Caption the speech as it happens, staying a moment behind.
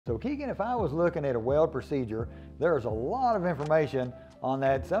So Keegan, if I was looking at a weld procedure, there's a lot of information on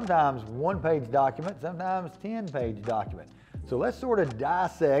that, sometimes one-page document, sometimes 10-page document. So let's sort of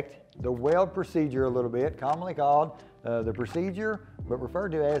dissect the weld procedure a little bit, commonly called the procedure, but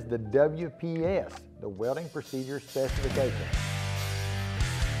referred to as the WPS, the Welding Procedure Specification.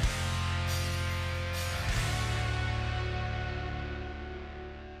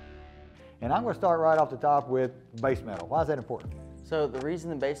 And I'm going to start right off the top with base metal. Why is that important? So the reason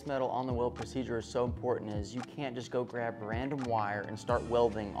the base metal on the weld procedure is so important is you can't just go grab random wire and start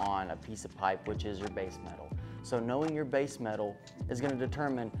welding on a piece of pipe, which is your base metal. So knowing your base metal is going to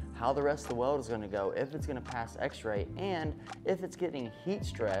determine how the rest of the weld is going to go, if it's going to pass x-ray, and if it's getting heat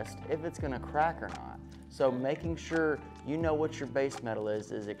stressed, if it's going to crack or not. So making sure you know what your base metal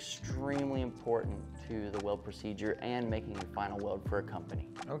is extremely important to the weld procedure and making the final weld for a company.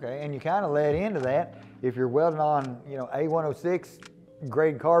 Okay, and you kind of led into that. If you're welding on, A106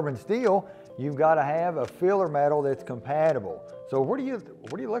 grade carbon steel, you've got to have a filler metal that's compatible. So where do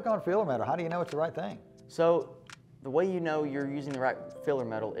you look on filler metal? How do you know it's the right thing? So the way you know you're using the right filler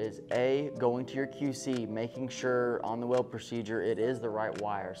metal is A, going to your QC, making sure on the weld procedure it is the right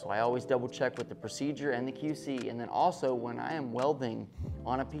wire. So I always double check with the procedure and the QC, and then also when I am welding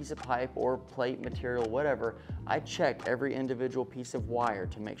on a piece of pipe or plate material, whatever, I check every individual piece of wire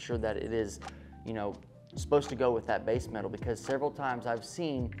to make sure that it is, supposed to go with that base metal, because several times I've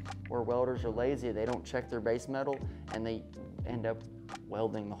seen where welders are lazy, they don't check their base metal and they end up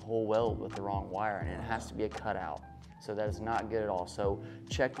welding the whole weld with the wrong wire, and it has to be a cutout. So that is not good at all. So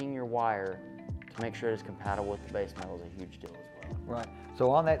checking your wire to make sure it is compatible with the base metal is a huge deal as well. Right. So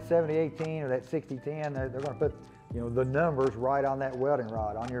on that 7018 or that 6010, they're going to put the numbers right on that welding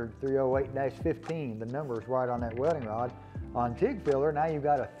rod. On your 308-15, the numbers right on that welding rod. On TIG filler, now you've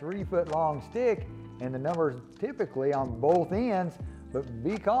got a 3-foot long stick and the numbers typically on both ends, but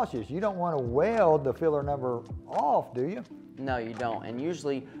be cautious. You don't want to weld the filler number off, do you? No, you don't. And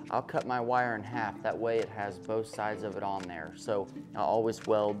usually I'll cut my wire in half. That way it has both sides of it on there. So I'll always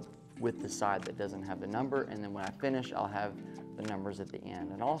weld with the side that doesn't have the number, and then when I finish, I'll have the numbers at the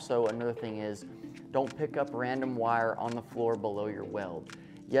end. And also another thing is, don't pick up random wire on the floor below your weld.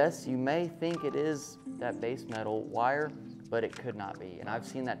 Yes, you may think it is that base metal wire, but it could not be. And I've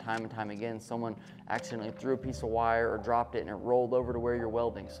seen that time and time again. Someone accidentally threw a piece of wire or dropped it and it rolled over to where you're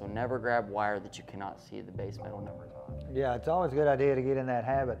welding. So never grab wire that you cannot see the base metal numbers on. Yeah, it's always a good idea to get in that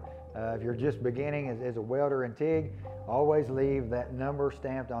habit. If you're just beginning as a welder in TIG, always leave that number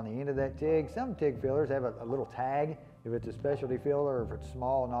stamped on the end of that TIG. Some TIG fillers have a little tag if it's a specialty filler, or if it's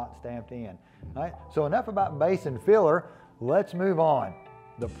small, not stamped in. All right, so enough about base and filler. Let's move on.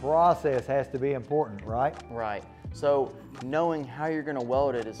 The process has to be important, right? Right. So knowing how you're going to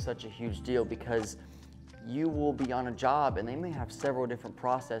weld it is such a huge deal, because you will be on a job and they may have several different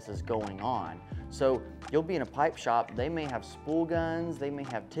processes going on. So you'll be in a pipe shop, they may have spool guns, they may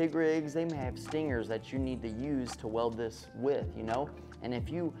have TIG rigs, they may have stingers that you need to use to weld this with, And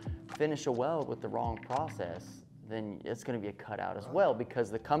if you finish a weld with the wrong process, then it's going to be a cutout as well, because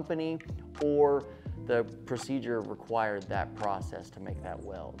the company or the procedure required that process to make that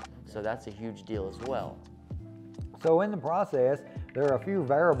weld. So that's a huge deal as well. So in the process, there are a few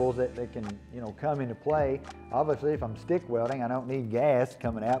variables that can, come into play. Obviously, if I'm stick welding, I don't need gas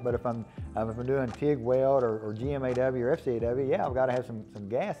coming out. But if I'm doing TIG weld or GMAW or FCAW, yeah, I've got to have some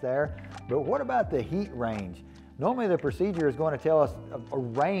gas there. But what about the heat range? Normally, the procedure is going to tell us a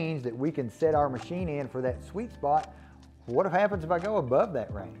range that we can set our machine in for that sweet spot. What happens if I go above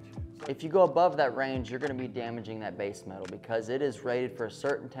that range? If you go above that range, you're going to be damaging that base metal, because it is rated for a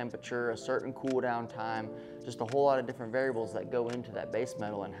certain temperature, a certain cool down time, just a whole lot of different variables that go into that base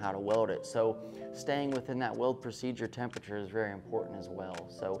metal and how to weld it. So staying within that weld procedure temperature is very important as well.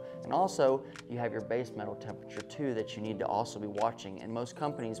 So, and also you have your base metal temperature too that you need to also be watching, and most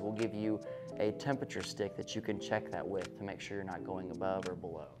companies will give you a temperature stick that you can check that with to make sure you're not going above or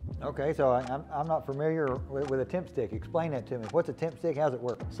below. Okay, so I'm not familiar with a temp stick. Explain that to me. What's a temp stick? How's it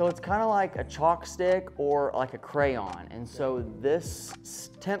work? So it's kind of like a chalk stick or like a crayon. And so this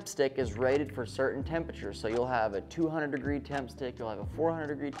temp stick is rated for certain temperatures. So you'll have a 200-degree temp stick, you'll have a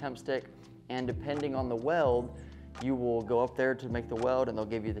 400-degree temp stick, and depending on the weld, you will go up there to make the weld and they'll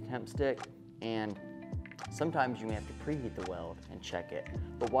give you the temp stick, and sometimes you may have to preheat the weld and check it.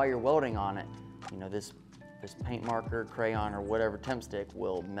 But while you're welding on it, this paint marker, crayon, or whatever temp stick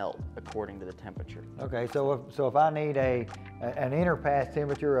will melt according to the temperature. Okay, so if I need an inner pass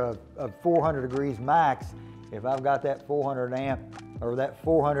temperature of 400 degrees max, if I've got that 400 amp or that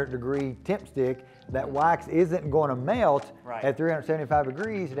 400-degree temp stick, that wax isn't going to melt at 375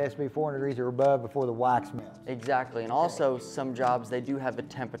 degrees. It has to be 400 degrees or above before the wax melts. Exactly, and also some jobs, they do have a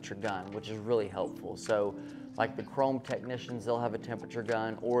temperature gun, which is really helpful. So like the chrome technicians, they'll have a temperature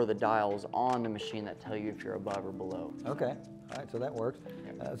gun or the dials on the machine that tell you if you're above or below. Okay, all right, so that works.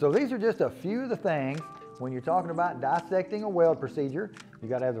 So these are just a few of the things when you're talking about dissecting a weld procedure. You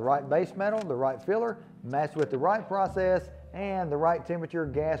got to have the right base metal, the right filler, matched with the right process, and the right temperature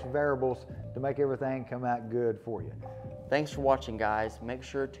gas variables to make everything come out good for you. Thanks for watching, guys. Make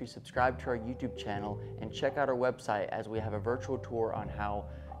sure to subscribe to our YouTube channel and check out our website as we have a virtual tour on how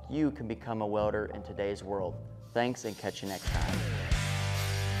you can become a welder in today's world. Thanks, and catch you next time.